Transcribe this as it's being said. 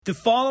The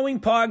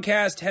following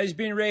podcast has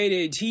been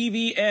rated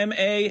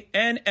TVMA,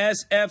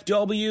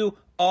 NSFW,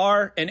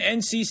 R, and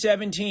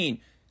NC-17,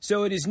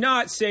 so it is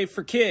not safe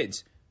for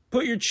kids.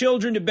 Put your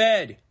children to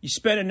bed. You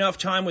spend enough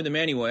time with them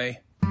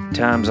anyway.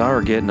 Times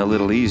are getting a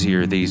little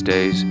easier these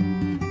days,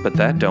 but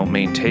that don't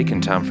mean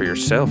taking time for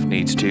yourself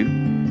needs to.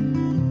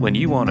 When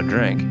you want a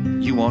drink,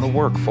 you want to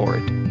work for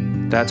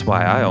it. That's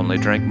why I only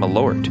drink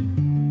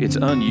Malort. Its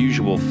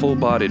unusual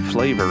full-bodied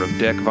flavor of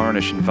deck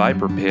varnish and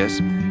viper piss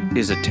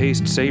is a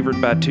taste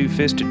savored by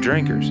two-fisted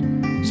drinkers.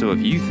 So if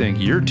you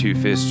think your two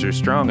fists are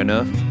strong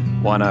enough,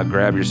 why not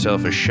grab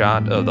yourself a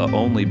shot of the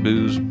only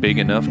booze big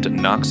enough to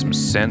knock some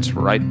sense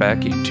right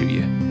back into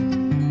you?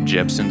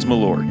 Jeppson's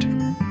Malort.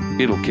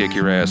 It'll kick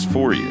your ass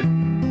for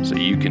you, so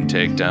you can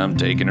take time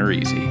taking her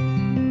easy.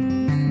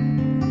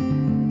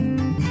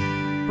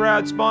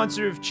 Proud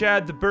sponsor of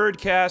Chad the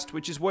Birdcast,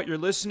 which is what you're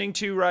listening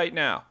to right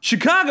now.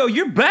 Chicago,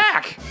 you're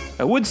back!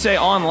 I would say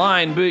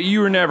online, but you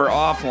were never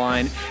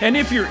offline. And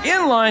if you're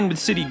in line with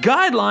city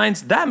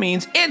guidelines, that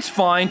means it's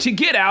fine to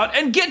get out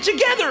and get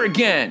together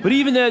again. But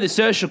even though the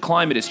social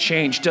climate has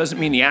changed, doesn't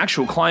mean the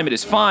actual climate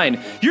is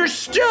fine. You're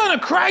still in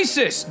a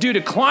crisis due to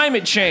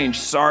climate change.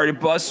 Sorry to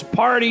bust a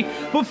party,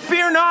 but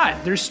fear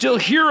not, there's still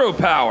hero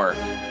power.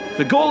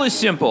 The goal is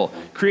simple.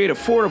 Create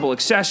affordable,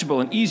 accessible,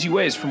 and easy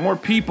ways for more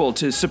people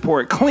to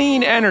support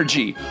clean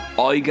energy.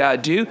 All you gotta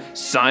do,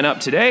 sign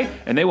up today,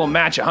 and they will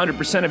match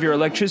 100% of your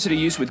electricity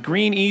use with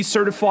Green E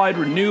certified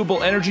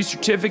renewable energy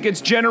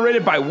certificates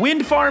generated by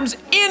wind farms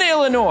in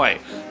Illinois.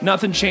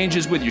 Nothing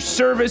changes with your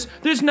service.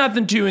 There's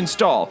nothing to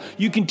install.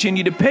 You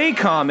continue to pay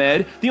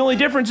ComEd. The only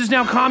difference is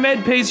now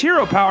ComEd pays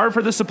Hero Power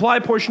for the supply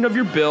portion of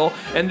your bill,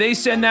 and they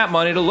send that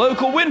money to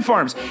local wind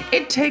farms.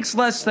 It takes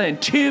less than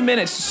 2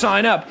 minutes to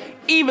sign up.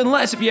 Even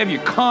less if you have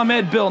your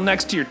ComEd bill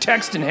next to your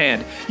text in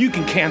hand. You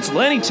can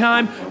cancel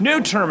anytime, no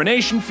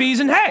termination fees,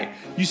 and hey,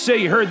 you say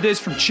you heard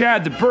this from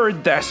Chad the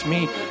Bird, that's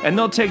me, and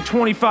they'll take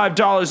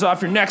 $25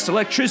 off your next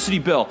electricity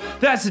bill.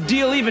 That's a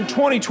deal even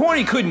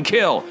 2020 couldn't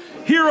kill.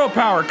 Hero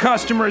Power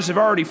customers have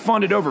already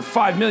funded over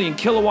 5 million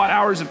kilowatt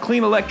hours of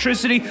clean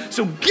electricity,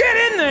 so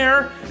get in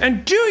there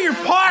and do your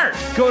part.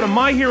 Go to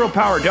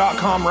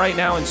myheropower.com right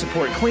now and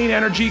support clean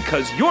energy,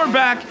 because you're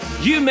back,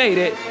 you made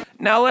it.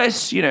 Now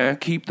let's,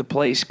 keep the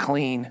place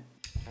clean.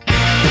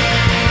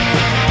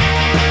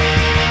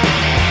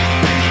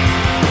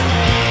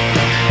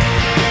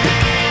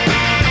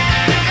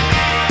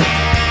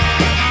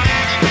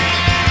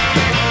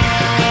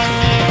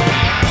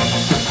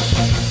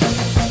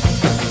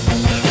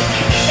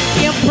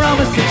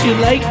 Promise that you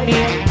like me,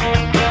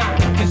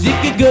 cause it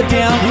could go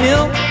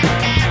downhill.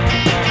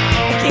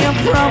 I can't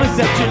promise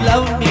that you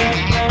love me,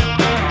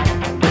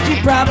 but you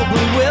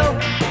probably will.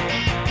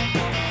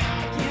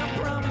 I can't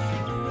promise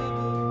you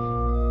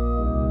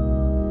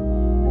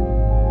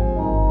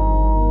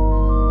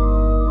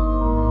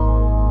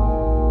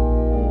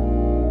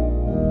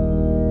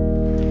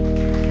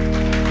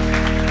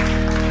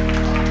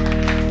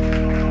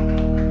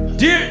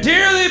forever.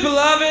 Dearly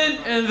beloved,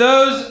 and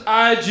those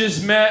I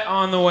just met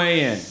on the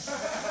way in.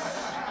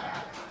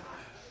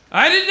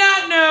 I did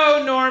not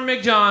know Norm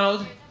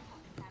Macdonald.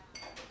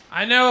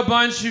 I know a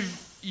bunch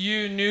of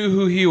you knew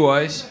who he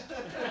was.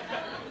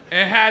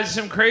 It had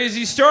some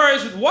crazy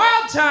stories with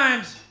wild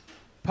times,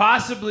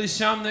 possibly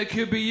some that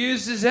could be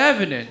used as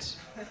evidence.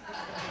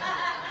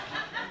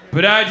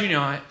 But I do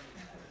not.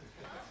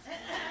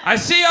 I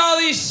see all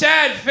these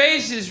sad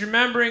faces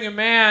remembering a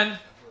man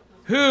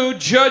who,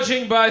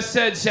 judging by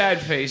said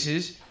sad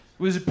faces,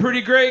 was a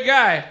pretty great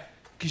guy.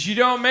 Because you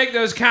don't make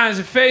those kinds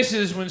of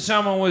faces when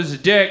someone was a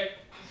dick.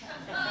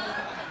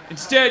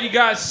 Instead, you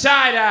got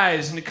side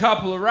eyes and a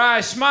couple of wry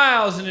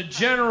smiles and a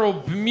general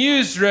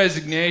bemused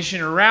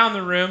resignation around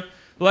the room,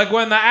 like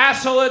when the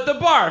asshole at the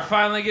bar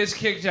finally gets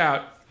kicked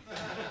out.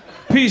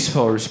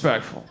 Peaceful,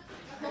 respectful.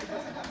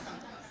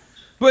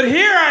 But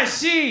here I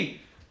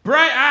see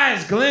bright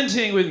eyes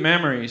glinting with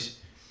memories,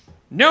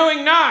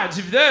 knowing nods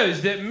of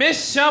those that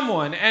miss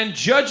someone, and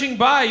judging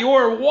by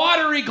your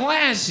watery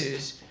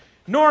glances,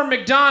 Norm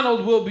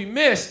Macdonald will be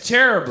missed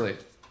terribly.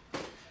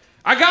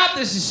 I got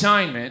this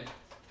assignment.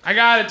 I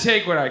gotta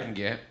take what I can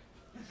get.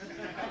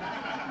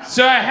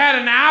 So I had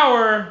an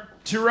hour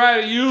to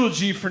write a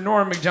eulogy for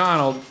Norm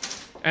Macdonald,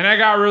 and I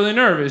got really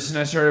nervous, and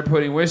I started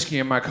putting whiskey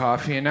in my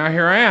coffee, and now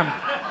here I am.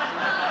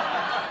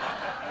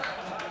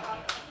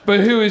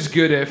 But who is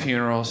good at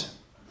funerals?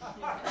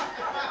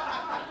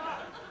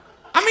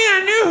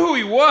 I knew who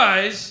he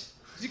was.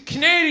 He's a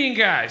Canadian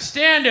guy,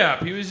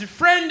 stand-up. He was a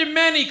friend to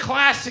many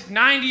classic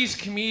 90s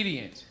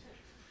comedians.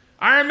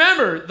 I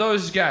remember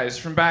those guys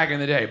from back in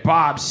the day.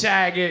 Bob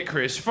Saget,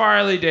 Chris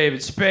Farley,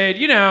 David Spade.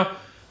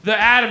 The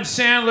Adam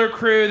Sandler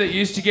crew that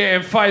used to get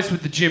in fights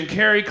with the Jim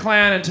Carrey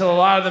clan until a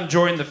lot of them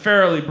joined the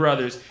Farrelly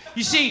brothers.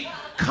 You see,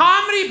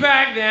 comedy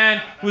back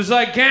then was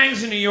like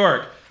Gangs in New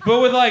York,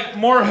 but with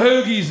more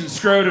hoagies and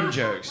scrotum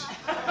jokes.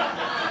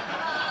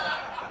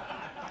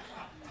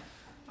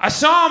 I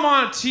saw him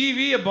on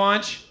TV a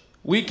bunch.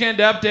 Weekend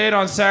Update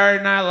on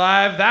Saturday Night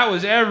Live. That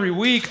was every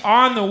week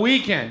on the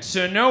weekend,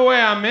 so no way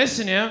I'm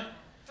missing him.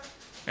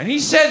 And he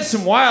said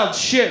some wild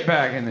shit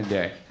back in the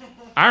day.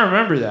 I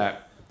remember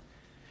that.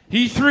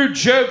 He threw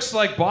jokes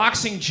like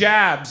boxing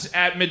jabs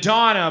at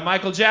Madonna,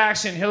 Michael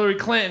Jackson, Hillary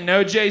Clinton,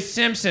 O.J.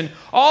 Simpson,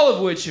 all of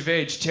which have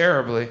aged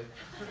terribly.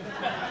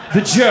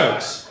 The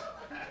jokes.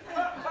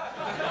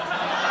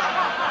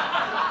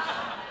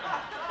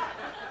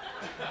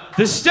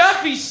 The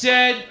stuff he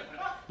said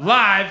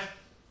live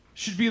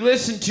should be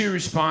listened to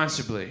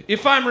responsibly,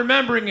 if I'm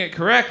remembering it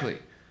correctly.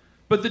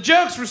 But the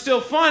jokes were still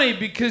funny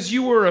because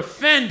you were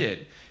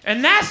offended.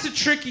 And that's the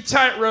tricky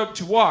tightrope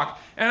to walk.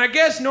 And I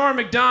guess Norm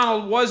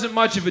Macdonald wasn't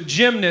much of a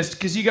gymnast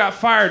because he got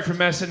fired from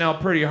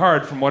SNL pretty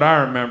hard from what I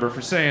remember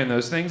for saying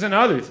those things and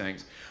other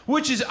things.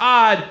 Which is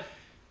odd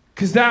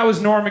because that was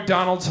Norm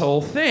Macdonald's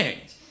whole thing.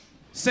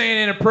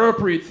 Saying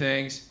inappropriate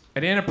things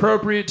at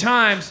inappropriate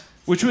times,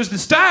 which was the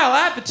style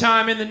at the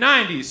time in the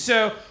 90s.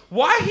 So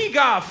why he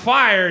got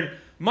fired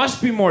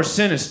must be more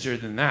sinister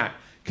than that.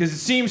 Because it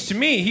seems to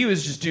me he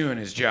was just doing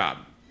his job.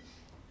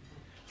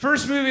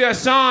 First movie I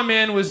saw him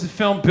in was the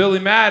film Billy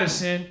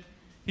Madison.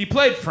 He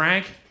played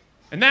Frank,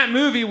 and that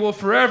movie will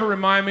forever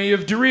remind me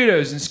of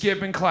Doritos and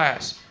skipping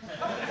class.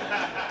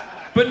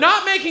 But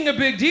not making a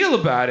big deal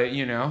about it,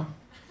 you know.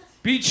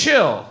 Be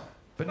chill,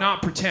 but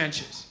not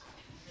pretentious.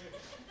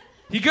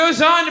 He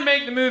goes on to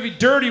make the movie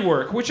Dirty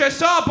Work, which I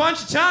saw a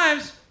bunch of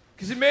times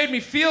because it made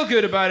me feel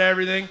good about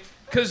everything.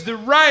 Because the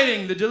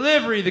writing, the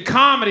delivery, the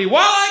comedy,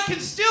 while I can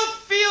still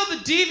feel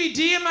the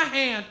DVD in my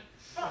hand,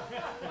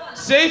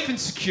 safe and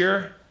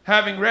secure,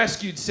 having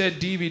rescued said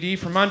DVD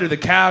from under the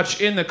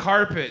couch, in the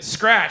carpet,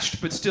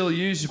 scratched but still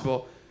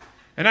usable.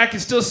 And I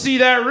can still see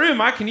that room.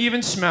 I can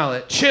even smell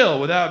it.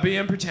 Chill without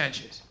being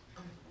pretentious.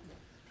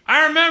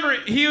 I remember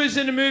he was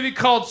in a movie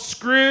called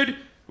Screwed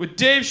with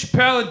Dave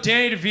Chappelle and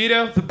Danny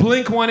DeVito, the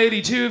Blink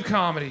 182 of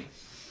comedy.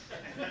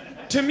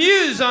 To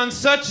muse on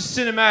such a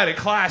cinematic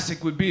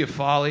classic would be a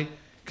folly,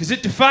 because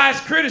it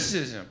defies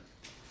criticism.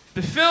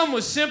 The film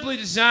was simply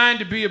designed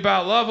to be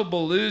about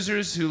lovable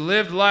losers who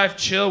lived life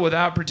chill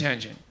without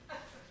pretension.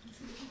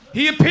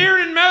 He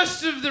appeared in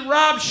most of the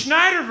Rob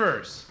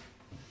Schneiderverse.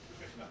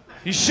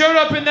 He showed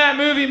up in that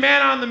movie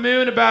Man on the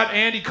Moon about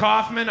Andy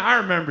Kaufman. I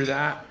remember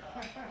that.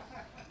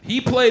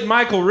 He played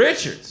Michael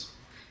Richards,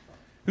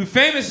 who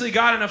famously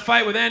got in a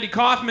fight with Andy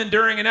Kaufman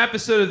during an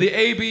episode of the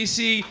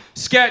ABC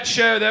sketch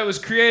show that was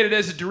created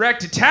as a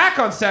direct attack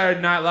on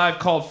Saturday Night Live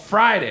called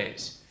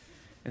Fridays.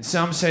 And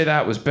some say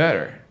that was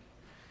better.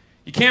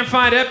 You can't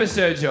find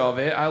episodes of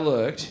it. I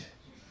looked.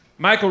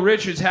 Michael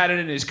Richards had it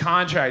in his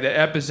contract that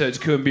episodes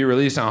couldn't be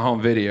released on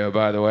home video,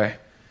 by the way.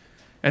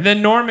 And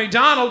then Norm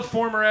Macdonald,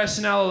 former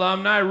SNL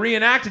alumni,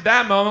 reenacted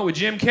that moment with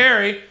Jim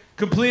Carrey,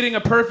 completing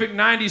a perfect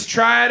 90s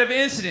triad of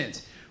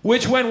incidents,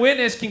 which when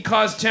witnessed can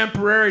cause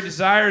temporary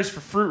desires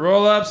for fruit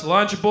roll-ups,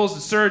 Lunchables,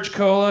 the Surge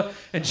Cola,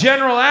 and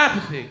general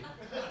apathy.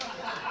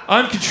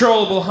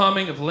 Uncontrollable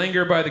humming of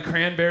Linger by the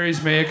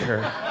Cranberries may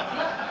occur.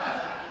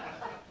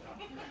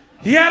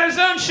 He had his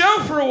own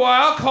show for a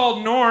while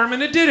called Norm,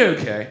 and it did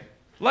okay.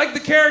 Like the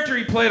character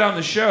he played on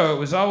the show, it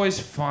was always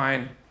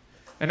fine.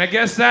 And I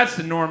guess that's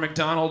the Norm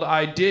Macdonald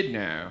I did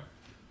know.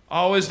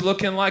 Always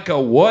looking like a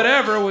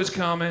whatever was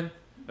coming.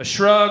 A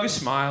shrug, a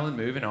smile, and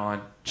moving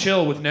on.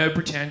 Chill with no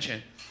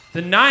pretension.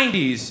 The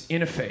 90s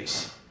in a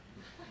face.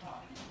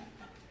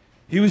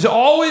 He was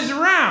always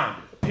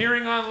around,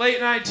 appearing on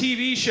late-night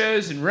TV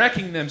shows and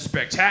wrecking them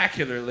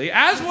spectacularly,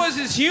 as was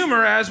his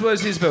humor, as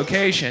was his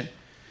vocation.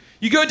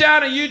 You go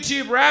down a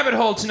YouTube rabbit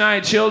hole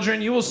tonight,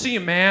 children, you will see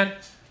a man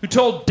who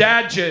told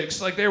dad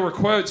jokes like they were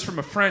quotes from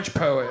a French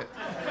poet.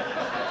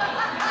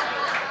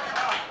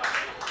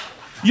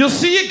 You'll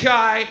see a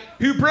guy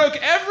who broke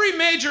every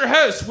major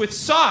host with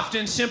soft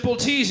and simple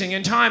teasing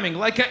and timing,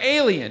 like an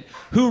alien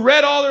who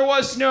read all there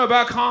was to know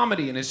about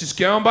comedy and is just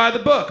going by the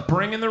book,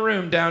 bringing the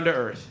room down to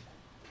earth.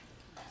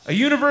 A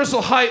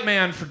universal hype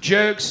man for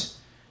jokes,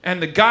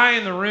 and the guy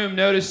in the room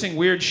noticing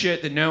weird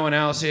shit that no one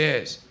else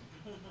is.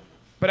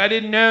 But I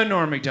didn't know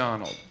Norm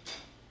Macdonald.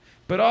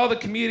 But all the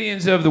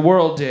comedians of the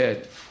world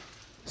did.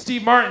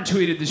 Steve Martin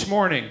tweeted this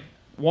morning,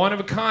 one of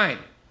a kind.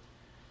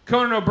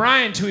 Conan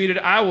O'Brien tweeted,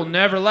 I will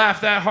never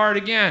laugh that hard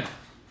again.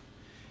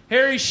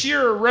 Harry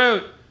Shearer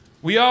wrote,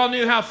 we all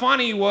knew how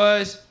funny he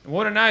was, and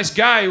what a nice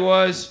guy he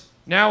was.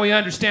 Now we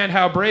understand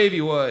how brave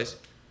he was,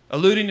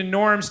 alluding to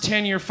Norm's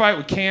 10-year fight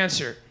with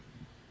cancer.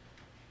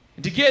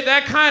 And to get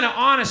that kind of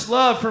honest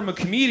love from a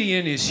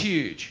comedian is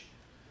huge.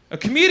 A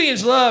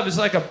comedian's love is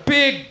like a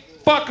big,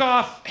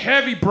 fuck-off,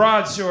 heavy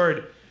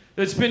broadsword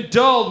that's been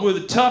dulled with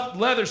a tough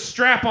leather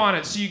strap on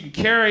it so you can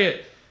carry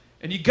it.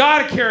 And you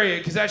gotta carry it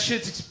because that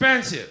shit's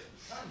expensive.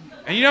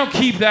 And you don't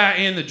keep that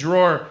in the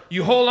drawer.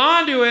 You hold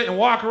on to it and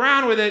walk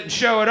around with it and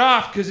show it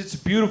off because it's a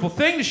beautiful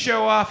thing to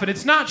show off, and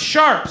it's not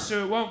sharp,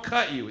 so it won't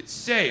cut you. It's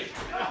safe.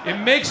 It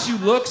makes you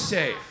look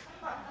safe.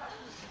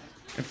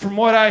 And from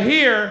what I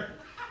hear,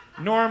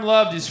 Norm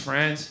loved his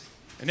friends,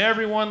 and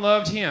everyone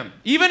loved him.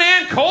 Even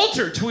Ann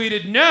Coulter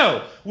tweeted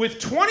no, with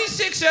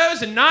 26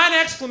 O's and 9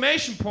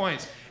 exclamation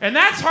points. And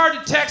that's hard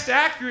to text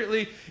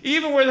accurately,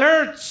 even with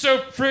her so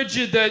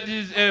frigid that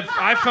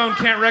iPhone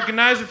can't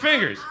recognize her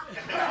fingers.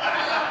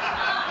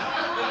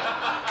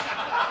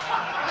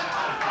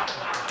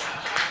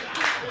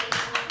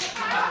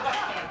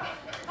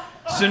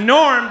 So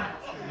Norm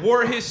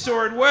wore his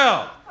sword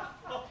well.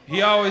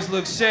 He always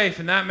looks safe,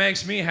 and that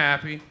makes me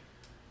happy.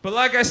 But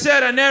like I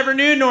said, I never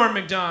knew Norm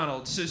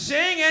Macdonald, so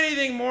saying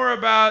anything more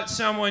about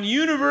someone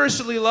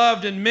universally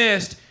loved and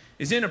missed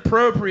is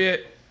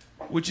inappropriate,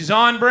 which is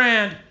on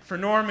brand for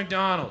Norm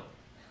Macdonald.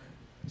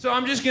 So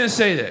I'm just going to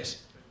say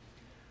this.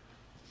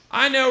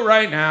 I know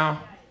right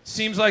now,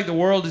 seems like the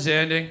world is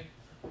ending,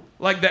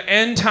 like the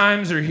end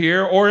times are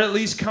here, or at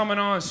least coming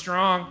on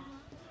strong.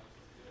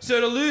 So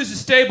to lose a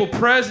stable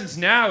presence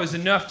now is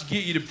enough to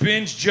get you to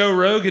binge Joe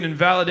Rogan and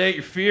validate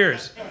your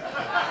fears.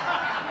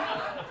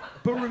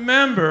 But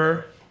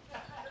remember,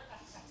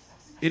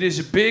 it is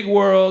a big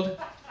world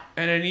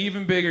and an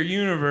even bigger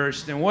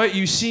universe than what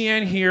you see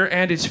and hear,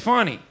 and it's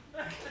funny.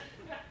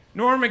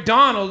 Norm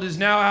Macdonald is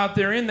now out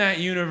there in that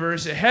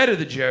universe ahead of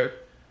the joke,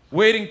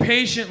 waiting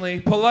patiently,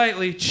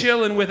 politely,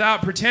 chilling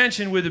without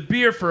pretension with a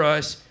beer for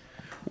us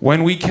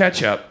when we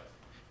catch up.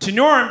 To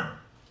Norm.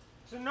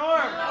 To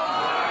Norm.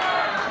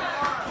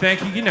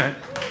 Thank you. Good night.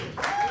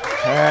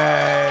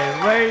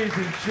 Hey, ladies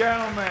and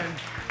gentlemen,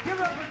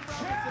 give up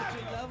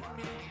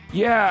a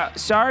Yeah,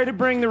 sorry to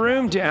bring the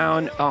room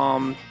down,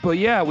 but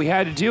yeah, we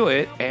had to do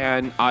it,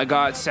 and I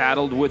got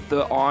saddled with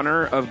the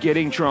honor of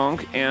getting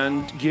drunk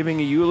and giving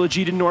a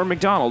eulogy to Norm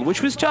Macdonald,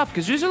 which was tough,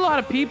 because there's a lot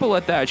of people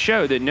at that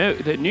show that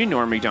knew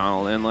Norm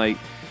Macdonald, and like,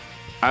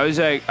 I was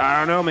like, I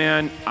don't know,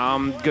 man,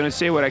 I'm gonna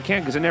say what I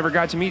can, because I never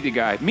got to meet the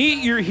guy.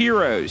 Meet your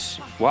heroes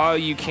while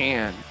you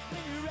can.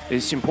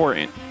 It's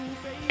important.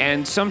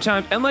 And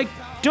sometimes, and like,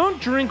 don't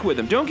drink with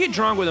them. Don't get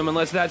drunk with them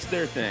unless that's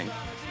their thing.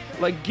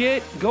 Like,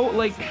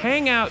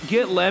 hang out,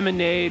 get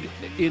lemonade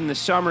in the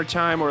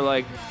summertime or,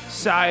 like,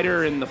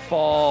 cider in the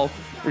fall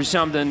or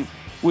something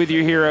with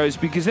your heroes,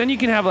 because then you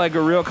can have, like,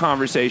 a real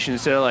conversation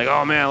instead of, like,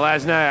 oh, man,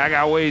 last night I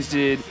got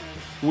wasted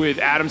with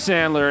Adam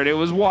Sandler and it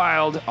was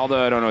wild.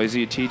 Although, I don't know, is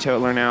he a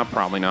teetotaler now?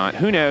 Probably not.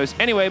 Who knows?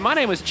 Anyway, my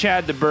name is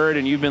Chad the Bird,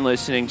 and you've been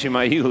listening to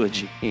my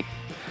eulogy.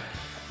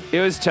 It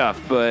was tough,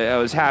 but I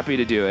was happy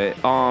to do it.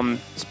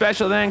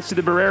 Special thanks to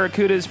the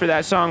Barracudas for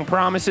that song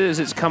Promises.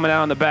 It's coming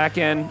out on the back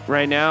end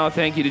right now.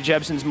 Thank you to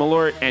Jepson's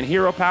Malort and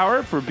Hero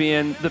Power for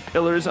being the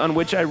pillars on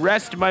which I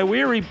rest my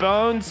weary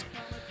bones.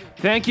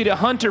 Thank you to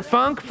Hunter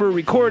Funk for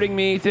recording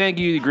me. Thank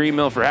you to Green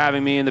Mill for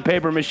having me and the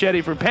Paper Machete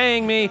for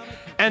paying me.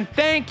 And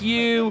thank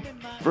you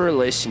for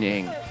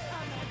listening.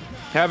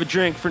 Have a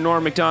drink for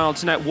Norm Macdonald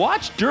tonight.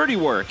 Watch Dirty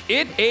Work.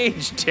 It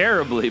aged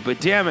terribly,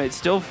 but damn it, it's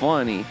still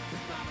funny.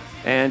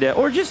 And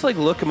or just like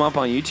look him up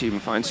on YouTube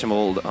and find some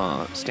old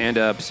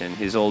stand-ups and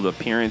his old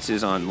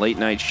appearances on late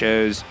night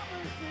shows.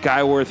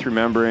 Guy worth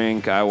remembering,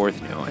 guy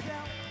worth knowing.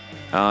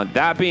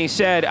 That being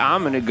said,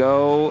 I'm gonna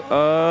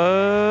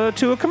go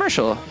to a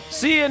commercial.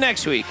 See you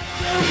next week.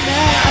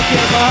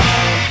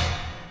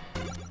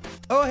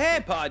 Oh hey,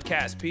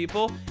 podcast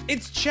people!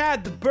 It's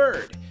Chad the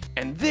Bird,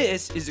 and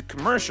this is a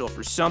commercial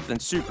for something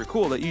super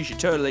cool that you should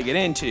totally get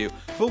into.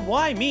 But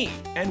why me?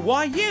 And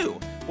why you?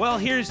 Well,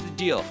 here's the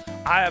deal.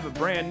 I have a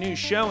brand new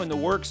show in the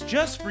works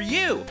just for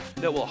you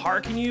that will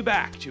hearken you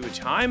back to a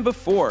time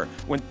before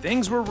when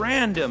things were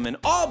random and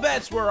all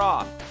bets were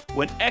off,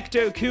 when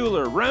Ecto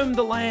Cooler roamed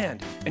the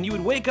land and you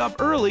would wake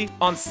up early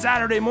on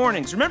Saturday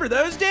mornings. Remember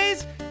those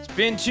days? It's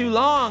been too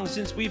long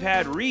since we've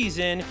had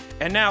Reason,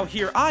 and now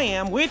here I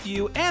am with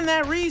you and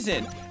that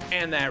Reason.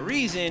 And that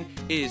Reason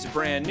is a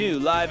brand new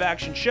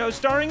live-action show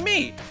starring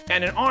me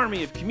and an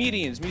army of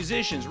comedians,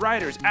 musicians,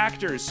 writers,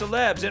 actors,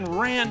 celebs, and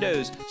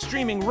randos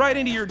streaming right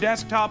into your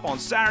desktop on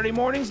Saturday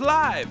mornings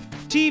live.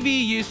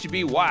 TV used to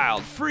be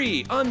wild,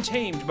 free,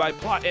 untamed by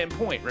plot and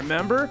point,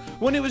 remember?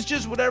 When it was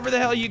just whatever the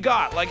hell you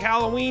got, like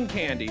Halloween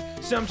candy.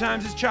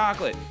 Sometimes it's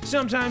chocolate,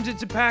 sometimes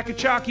it's a pack of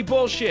chalky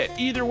bullshit.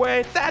 Either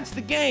way, that's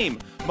the game.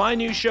 My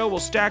new show will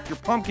stack your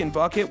pumpkin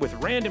bucket with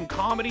random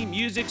comedy,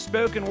 music,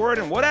 spoken word,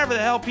 and whatever the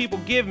hell people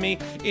give me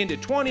into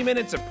 20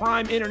 minutes of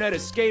prime internet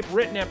escape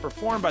written and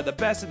performed by the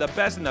best of the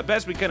best and the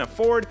best we can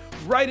afford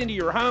right into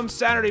your home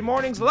Saturday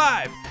mornings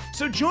live.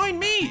 So join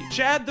me,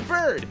 Chad the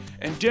Bird,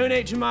 and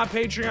donate to my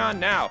Patreon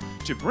now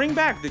to bring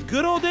back the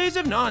good old days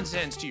of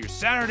nonsense to your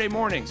Saturday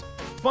mornings.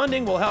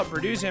 Funding will help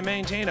produce and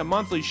maintain a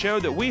monthly show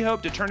that we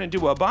hope to turn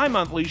into a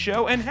bi-monthly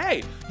show, and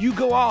hey, you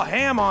go all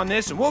ham on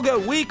this and we'll go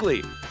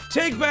weekly.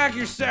 Take back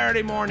your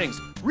Saturday mornings,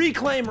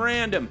 reclaim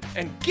random,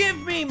 and give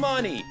me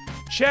money.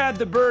 Chad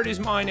the Bird is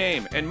my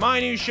name, and my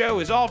new show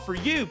is all for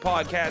you,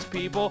 podcast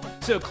people,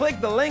 so click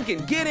the link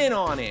and get in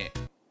on it.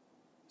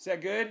 Is that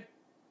good?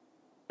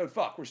 Oh,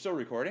 fuck, we're still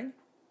recording?